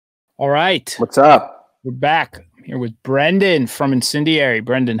All right, What's up? we're back. I'm here with Brendan from Incendiary.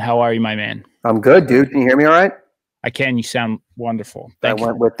 Brendan, how are you, my man? I'm good, dude. Can you hear me all right? I can. You sound wonderful. I Thank you.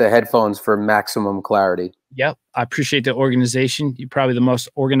 went with the headphones for maximum clarity. Yep, I appreciate the organization. You're probably the most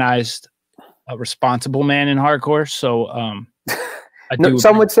organized, responsible man in hardcore. So, I No, do.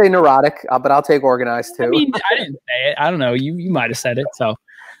 some would say neurotic, but I'll take organized I too. mean, I didn't say it. I don't know. You might have said it. So,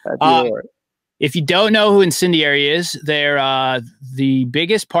 That's either um, or. if you don't know who Incendiary is, they're the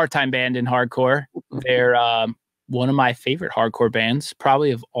biggest part-time band in hardcore. They're one of my favorite hardcore bands,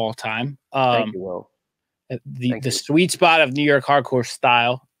 probably of all time. Thank you, Will. The Thank you. sweet spot of New York hardcore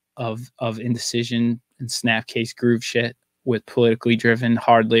style of indecision and snapcase groove shit with politically driven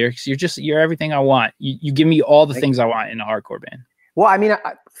hard lyrics. You're everything I want. You give me all the Thank things you. I want in a hardcore band. Well, I mean,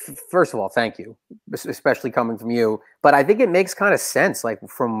 first of all, thank you, especially coming from you. But I think it makes kind of sense, like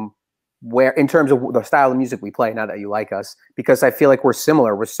from where, in terms of the style of music we play, not that you like us, because I feel like we're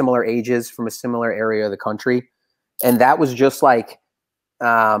similar. We're similar ages from a similar area of the country. And that was just like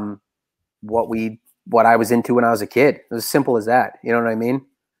um, what I was into when I was a kid. It was as simple as that. You know what I mean?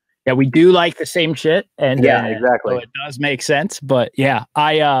 Yeah, we do like the same shit, and Yeah, so exactly. it does make sense. But yeah,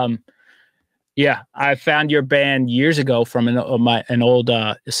 I found your band years ago from an old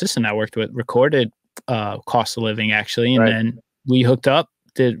assistant I worked with, recorded Cost of Living actually, and Right. then we hooked up.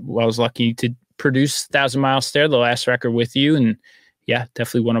 I was lucky to produce Thousand Mile Stair, the last record with you, and yeah,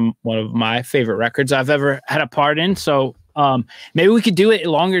 definitely one of my favorite records I've ever had a part in. So maybe we could do it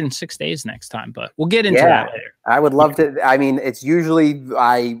longer than 6 days next time, but we'll get into Yeah, that later. I would love to. I mean, it's usually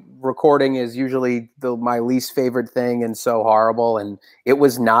recording is usually my least favorite thing and so horrible, and it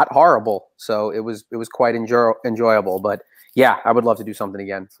was not horrible. So it was quite enjoyable. But yeah, I would love to do something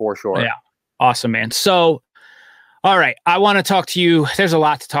again for sure. Yeah, awesome, man. So all right, I want to talk to you. There's a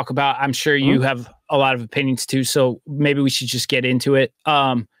lot to talk about. I'm sure you Mhm. have a lot of opinions too, so maybe we should just get into it.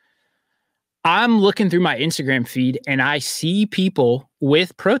 I'm looking through my Instagram feed and I see people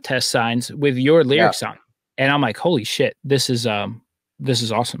with protest signs with your Yeah. lyrics on. And I'm like, holy shit, this is awesome.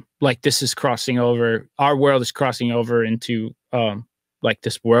 Like this is crossing over, our world is crossing over into like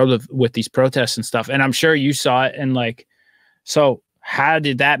this world of with these protests and stuff. And I'm sure you saw it, and like, so how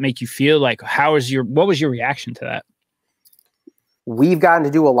did that make you feel? Like what was your reaction to that? We've gotten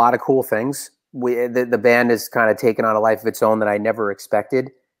to do a lot of cool things. The band has kind of taken on a life of its own that I never expected.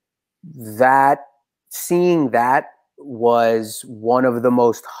 That Seeing that was one of the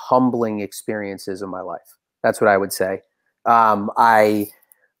most humbling experiences of my life. That's what I would say. I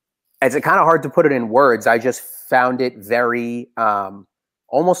It's kind of hard to put it in words. I just found it very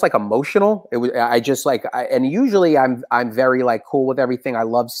almost like emotional. It was I just like and usually I'm very like cool with everything. I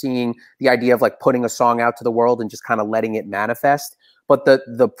love seeing the idea of like putting a song out to the world and just kind of letting it manifest. But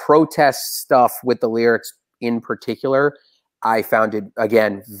the protest stuff with the lyrics in particular, I found it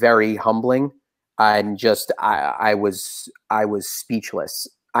again very humbling. And just I was speechless.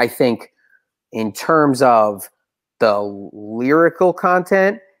 I think in terms of the lyrical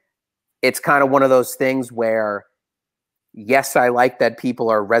content, it's kind of one of those things where, yes, I like that people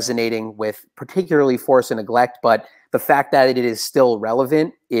are resonating with particularly force and neglect, but the fact that it is still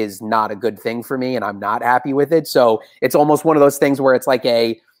relevant is not a good thing for me, and I'm not happy with it. So it's almost one of those things where it's like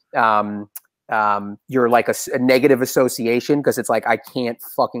um, you're like a negative association, because it's like, I can't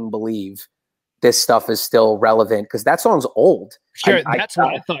fucking believe this stuff is still relevant, because that song's old. Sure, that's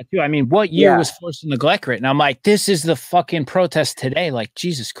what I thought too. I mean, what year Yeah. was Forced Neglect written? I'm like, this is the fucking protest today. Like,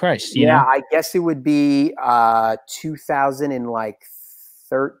 Jesus Christ, you Yeah, know? I guess it would be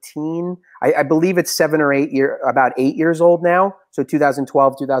 2013. I believe it's about 8 years old now. So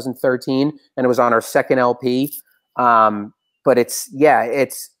 2012, 2013, and it was on our second LP. But it's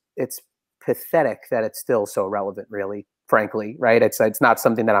pathetic that it's still so relevant, really, frankly, right? It's not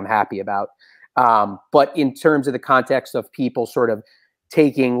something that I'm happy about. But in terms of the context of people sort of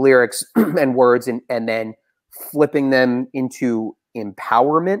taking lyrics and words and then flipping them into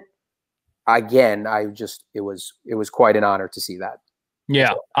empowerment, again, it was quite an honor to see that.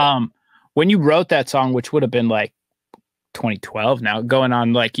 Yeah. When you wrote that song, which would have been like 2012 now, going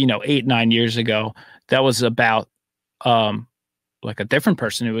on like, 8, 9 years ago, that was about like a different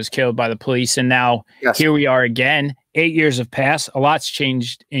person who was killed by the police. And now Yes. here we are again. 8 years have passed. A lot's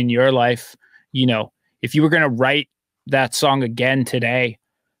changed in your life. If you were going to write that song again today,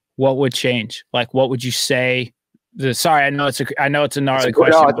 what would change? Like, what would you say? Sorry, I know it's a gnarly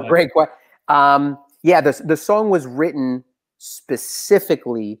question. No, it's a great question. Yeah, the song was written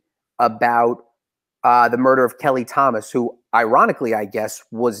specifically about the murder of Kelly Thomas, who ironically, I guess,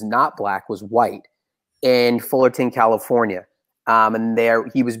 was not black, was white, in Fullerton, California. And there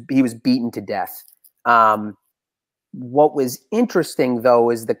he was beaten to death. What was interesting, though,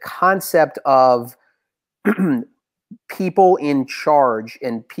 is the concept of people in charge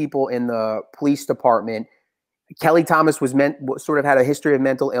and people in the police department. Kelly Thomas sort of had a history of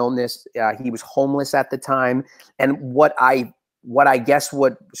mental illness. He was homeless at the time. And what I guess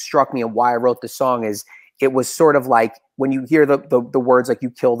what struck me and why I wrote the song is it was sort of like when you hear the words like you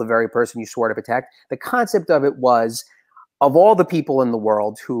kill the very person you swore to protect, the concept of it was, of all the people in the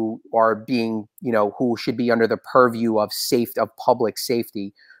world who are being, who should be under the purview of public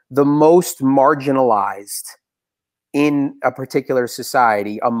safety, the most marginalized in a particular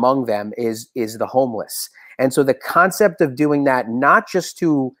society among them is the homeless. And so the concept of doing that, not just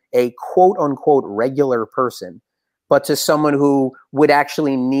to a quote unquote regular person, but to someone who would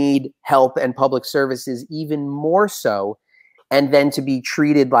actually need help and public services even more so, and then to be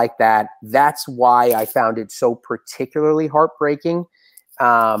treated like that, that's why I found it so particularly heartbreaking.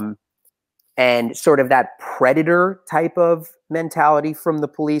 And sort of that predator type of mentality from the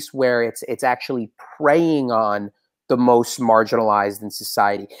police, where it's actually preying on the most marginalized in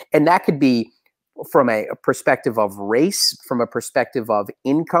society. And that could be from a perspective of race, from a perspective of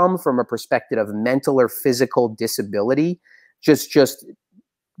income, from a perspective of mental or physical disability, just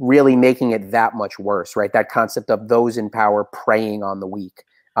really making it that much worse, right? That concept of those in power preying on the weak.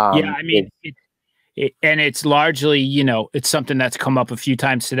 Yeah, I mean, and it's largely, it's something that's come up a few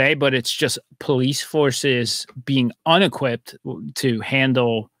times today, but it's just police forces being unequipped to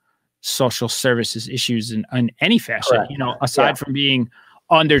handle social services issues in any fashion. Correct. Aside from being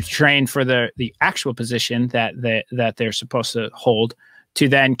undertrained for the actual position that they're supposed to hold, to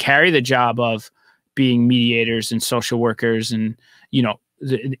then carry the job of being mediators and social workers and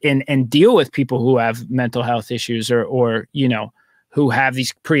and deal with people who have mental health issues or who have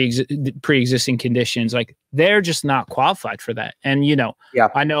these pre-existing conditions. Like, they're just not qualified for that. And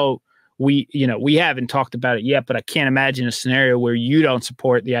I know we haven't talked about it yet, but I can't imagine a scenario where you don't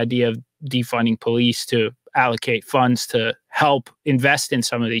support the idea of defunding police to allocate funds to help invest in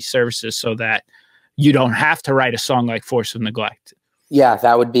some of these services so that you don't have to write a song like Force of Neglect. Yeah,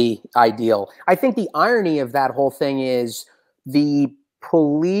 that would be ideal. I think the irony of that whole thing is the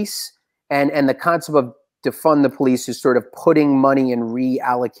police and the concept of defund the police is sort of putting money and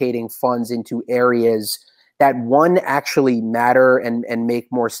reallocating funds into areas that, one, actually matter and make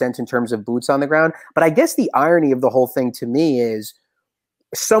more sense in terms of boots on the ground. But I guess the irony of the whole thing to me is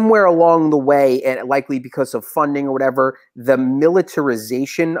somewhere along the way, and likely because of funding or whatever, the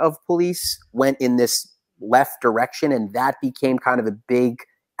militarization of police went in this left direction, and that became kind of a big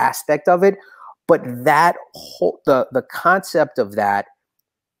aspect of it. But that whole, the concept of that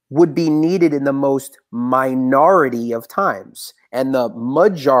would be needed in the most minority of times. And the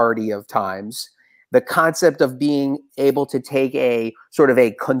majority of times, the concept of being able to take a sort of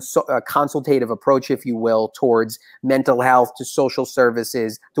a consultative approach, if you will, towards mental health, to social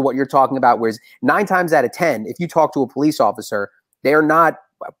services, to what you're talking about, whereas 9 times out of 10, if you talk to a police officer, they're not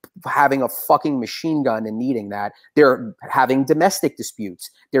having a fucking machine gun and needing that. They're having domestic disputes.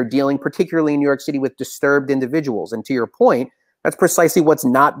 They're dealing, particularly in New York City, with disturbed individuals. And to your point, that's precisely what's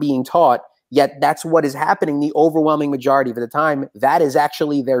not being taught, yet that's what is happening the overwhelming majority of the time. That is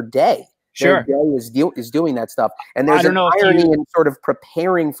actually their day. Sure. Their day is doing that stuff. And there's an irony in sort of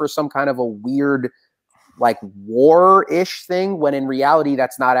preparing for some kind of a weird, like, war-ish thing, when in reality,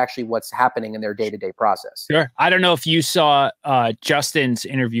 that's not actually what's happening in their day-to-day process. Sure. I don't know if you saw Justin's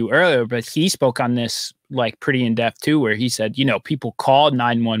interview earlier, but he spoke on this like pretty in depth too, where he said, people called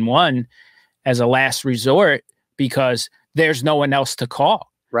 911 as a last resort because there's no one else to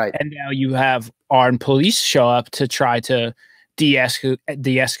call. Right. And now you have armed police show up to try to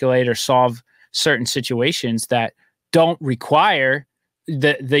de-escalate or solve certain situations that don't require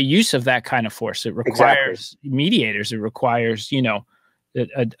the use of that kind of force. It requires mediators. It requires,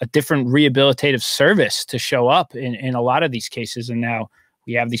 a different rehabilitative service to show up in a lot of these cases. And now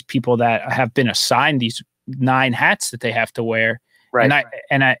we have these people that have been assigned these 9 hats that they have to wear. Right.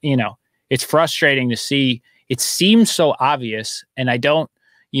 And I, it's frustrating to see. It seems so obvious. And I don't,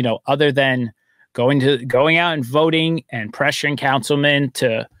 other than going out and voting and pressuring councilmen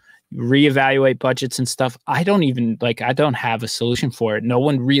to reevaluate budgets and stuff, I don't have a solution for it. No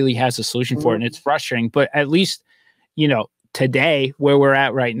one really has a solution for it. And it's frustrating, but at least, today, where we're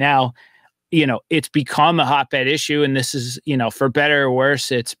at right now, it's become a hotbed issue. And this is, for better or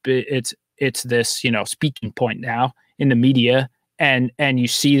worse, it's this, speaking point now in the media. And you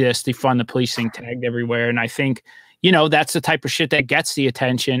see this defund the police thing tagged everywhere. And I think, that's the type of shit that gets the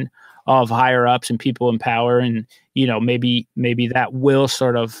attention of higher ups and people in power. And, maybe that will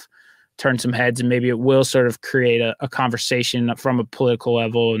sort of turn some heads, and maybe it will sort of create a conversation from a political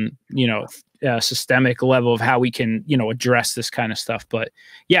level. And, systemic level of how we can, you know, address this kind of stuff. But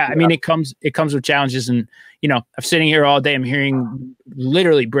yeah, I mean, it comes with challenges. And, you know, I'm sitting here all day, I'm hearing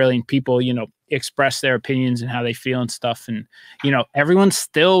literally brilliant people, you know, express their opinions and how they feel and stuff. And, you know, everyone's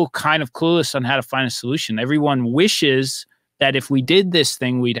still kind of clueless on how to find a solution. Everyone wishes that if we did this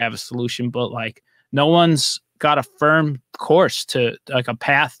thing, we'd have a solution, but like no one's got a firm course to, like, a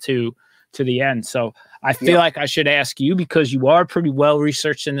path to the end. So I feel like I should ask you, because you are pretty well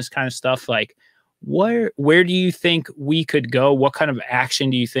researched in this kind of stuff. Like, where do you think we could go? What kind of action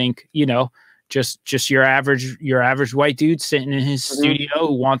do you think, you know, just your average white dude sitting in his studio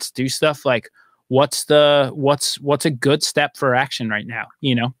who wants to do stuff? Like, what's a good step for action right now,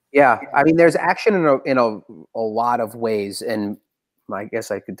 you know? Yeah, I mean, there's action in a lot of ways, and I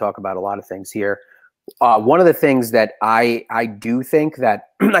guess I could talk about a lot of things here. One of the things that I do think that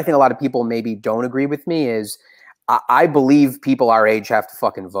I think a lot of people maybe don't agree with me is I believe people our age have to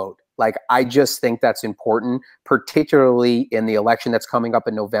fucking vote. Like, I just think that's important, particularly in the election that's coming up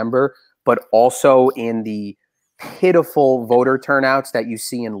in November, but also in the pitiful voter turnouts that you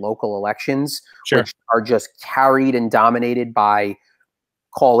see in local elections, which are just carried and dominated by,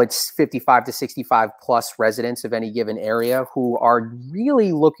 call it 55 to 65 plus residents of any given area who are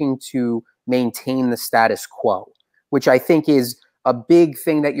really looking to maintain the status quo, which I think is a big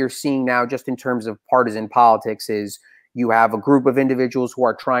thing that you're seeing now just in terms of partisan politics. Is you have a group of individuals who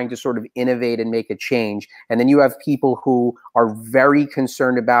are trying to sort of innovate and make a change, and then you have people who are very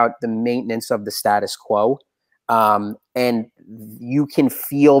concerned about the maintenance of the status quo. And you can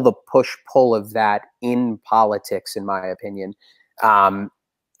feel the push-pull of that in politics, in my opinion.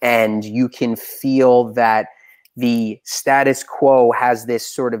 And you can feel that the status quo has this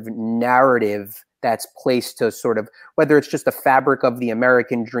sort of narrative that's placed to sort of, whether it's just the fabric of the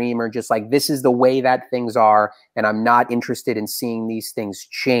American dream or just like, this is the way that things are, and I'm not interested in seeing these things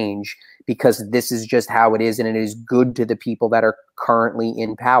change because this is just how it is, and it is good to the people that are currently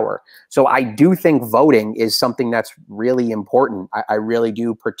in power. So I do think voting is something that's really important. I really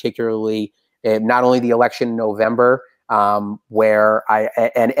do, particularly not only the election in November, where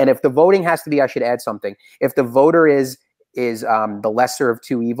and if the voting has to be, I should add something. If the voter is the lesser of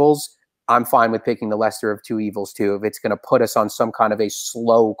two evils, I'm fine with picking the lesser of two evils too, if it's going to put us on some kind of a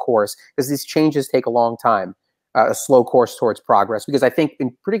slow course, because these changes take a long time, a slow course towards progress. Because I think,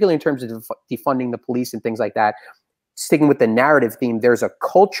 particularly in terms of defunding the police and things like that, sticking with the narrative theme, there's a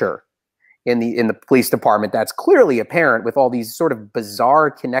culture in the police department that's clearly apparent with all these sort of bizarre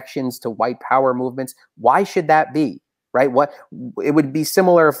connections to white power movements. Why should that be? Right? What it would be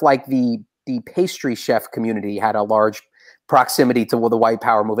similar if, like, the pastry chef community had a large proximity to the white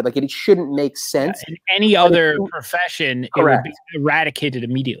power movement. Like, it shouldn't make sense. In any other profession, correct, it would be eradicated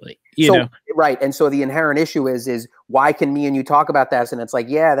immediately. You know? Right. And so the inherent issue is why can me and you talk about this? And it's like,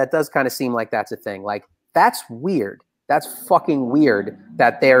 yeah, that does kind of seem like that's a thing. Like, that's weird. That's fucking weird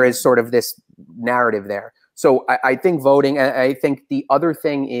that there is sort of this narrative there. So I think voting, I think the other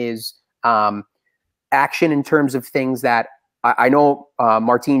thing is action in terms of things that I know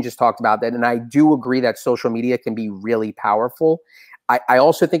Martine just talked about that, and I do agree that social media can be really powerful. I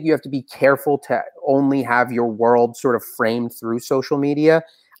also think you have to be careful to only have your world sort of framed through social media.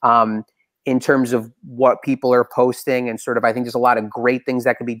 In terms of what people are posting, and sort of, I think there's a lot of great things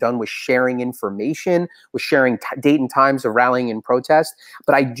that can be done with sharing information, with sharing date and times of rallying and protest.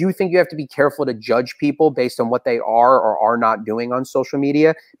 But I do think you have to be careful to judge people based on what they are or are not doing on social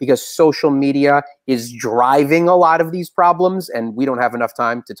media, because social media is driving a lot of these problems. And we don't have enough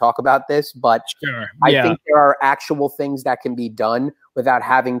time to talk about this, but I think there are actual things that can be done without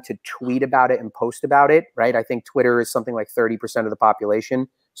having to tweet about it and post about it, right? I think Twitter is something like 30% of the population.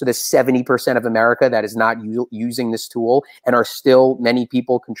 So there's 70% of America that is not using this tool, and are still many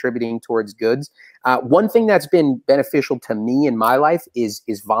people contributing towards goods. One thing that's been beneficial to me in my life is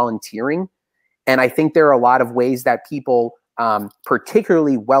volunteering. And I think there are a lot of ways that people,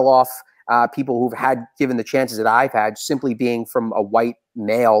 particularly well-off people who've had given the chances that I've had, simply being from a white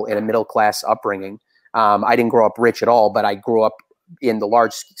male in a middle-class upbringing. I didn't grow up rich at all, but I grew up in the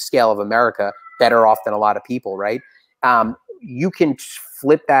large scale of America better off than a lot of people, right? You can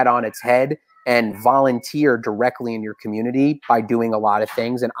flip that on its head and volunteer directly in your community by doing a lot of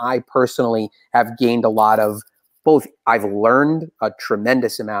things. And I personally have gained a lot of both. I've learned a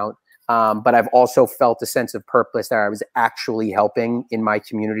tremendous amount, but I've also felt a sense of purpose that I was actually helping in my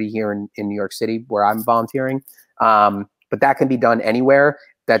community here in New York City, where I'm volunteering. But that can be done anywhere.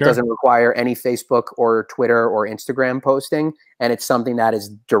 that Sure. doesn't require any Facebook or Twitter or Instagram posting, and it's something that is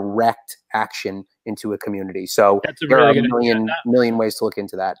direct action into a community. So That's a there really are good a idea. million ways to look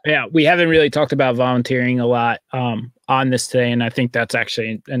into that. Yeah, we haven't really talked about volunteering a lot on this today, and I think that's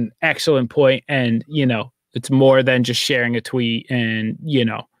actually an excellent point. And it's more than just sharing a tweet and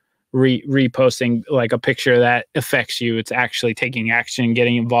reposting like a picture that affects you. It's actually taking action,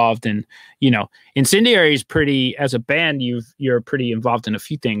 getting involved, and Incendiary is pretty, as a band, you're pretty involved in a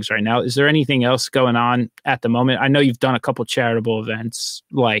few things right now. Is there anything else going on at the moment? I know you've done a couple charitable events,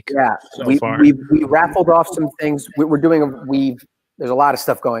 like so far. We raffled off some things. There's a lot of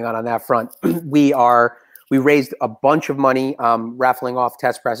stuff going on that front. We raised a bunch of money raffling off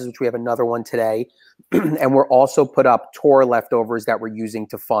test presses, which we have another one today. And we're also put up tour leftovers that we're using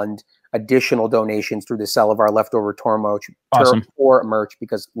to fund additional donations through the sale of our leftover tour merch,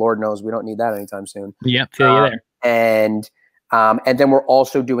 because Lord knows we don't need that anytime soon. Yeah, feel you there. And then we're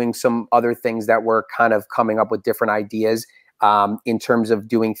also doing some other things that we're kind of coming up with different ideas in terms of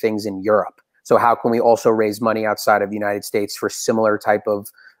doing things in Europe. So how can we also raise money outside of the United States for similar type of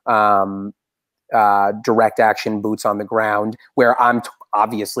direct action, boots on the ground, where I'm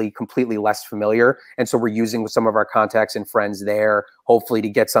obviously completely less familiar. And so we're using some of our contacts and friends there, hopefully to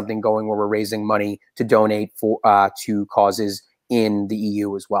get something going where we're raising money to donate to causes in the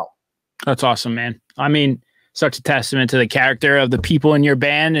EU as well. That's awesome, man. I mean, such a testament to the character of the people in your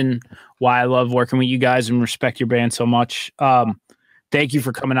band and why I love working with you guys and respect your band so much. Thank you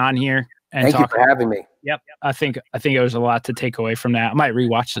for coming on here. And thank you for having me. Yep. I think there was a lot to take away from that. I might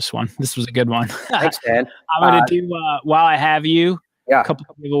rewatch this one. This was a good one. Thanks, man. I'm going to do, while I have you, a couple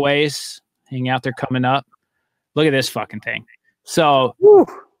of giveaways hang out there coming up. Look at this fucking thing. So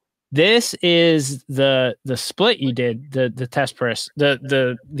this is the split you did, the test press,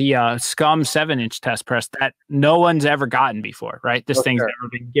 the Scum 7-inch test press that no one's ever gotten before, right? This thing's never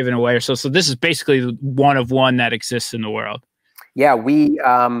been given away or so. So this is basically one of one that exists in the world. Yeah,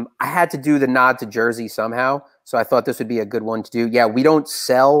 I had to do the nod to Jersey somehow, so I thought this would be a good one to do. Yeah, we don't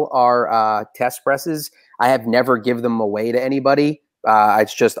sell our test presses. I have never given them away to anybody.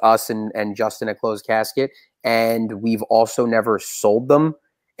 It's just us and Justin at Closed Casket, and we've also never sold them.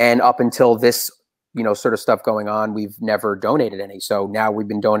 And up until this, sort of stuff going on, we've never donated any. So now we've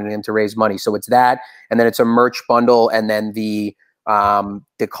been donating them to raise money. So it's that, and then it's a merch bundle, and then the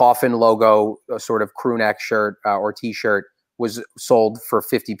Coffin logo sort of crew neck shirt or T-shirt was sold for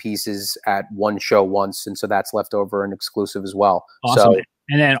 50 pieces at one show once. And so that's left over and exclusive as well. Awesome. So,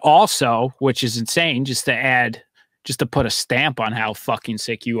 and then also, which is insane, just to put a stamp on how fucking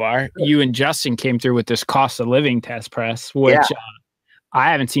sick you are, you and Justin came through with this cost of living test press, which I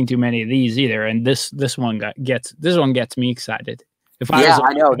haven't seen too many of these either. And this one gets me excited. If I was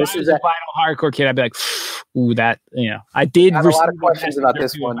a vinyl hardcore kid, I'd be like, ooh, that, I did have a lot of questions about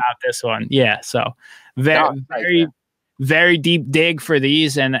this one. Yeah. So very deep dig for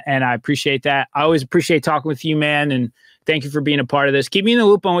these, and I appreciate that. I always appreciate talking with you, man, and thank you for being a part of this. Keep me in the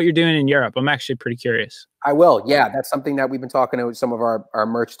loop on what you're doing in Europe. I'm actually pretty curious. I will. Yeah, that's something that we've been talking to some of our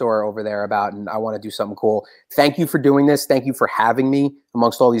merch store over there about, and I want to do something cool. Thank you for doing this. Thank you for having me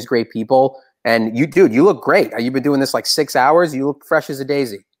amongst all these great people. And you look great. You've been doing this like 6 hours. You look fresh as a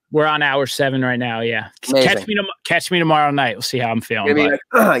daisy. We're on hour 7 right now. Yeah. Amazing. Catch me tomorrow night. We'll see how I'm feeling.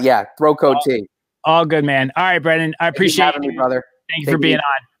 Yeah. Throw code T. All good, man. All right, Brendan. I appreciate you, brother. Thank you for being on.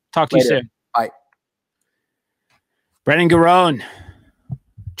 Talk to you soon. Bye. Brendan Garrone,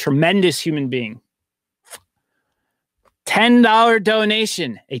 tremendous human being. $10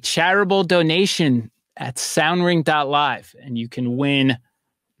 donation, a charitable donation at soundring.live, and you can win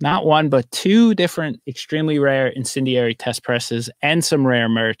not one, but 2 different extremely rare Incendiary test presses and some rare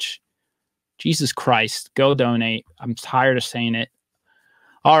merch. Jesus Christ, go donate. I'm tired of saying it.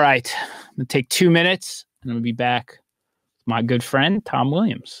 All right, I'm going to take 2 minutes, and I'm going to be back with my good friend, Tom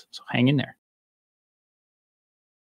Williams. So hang in there.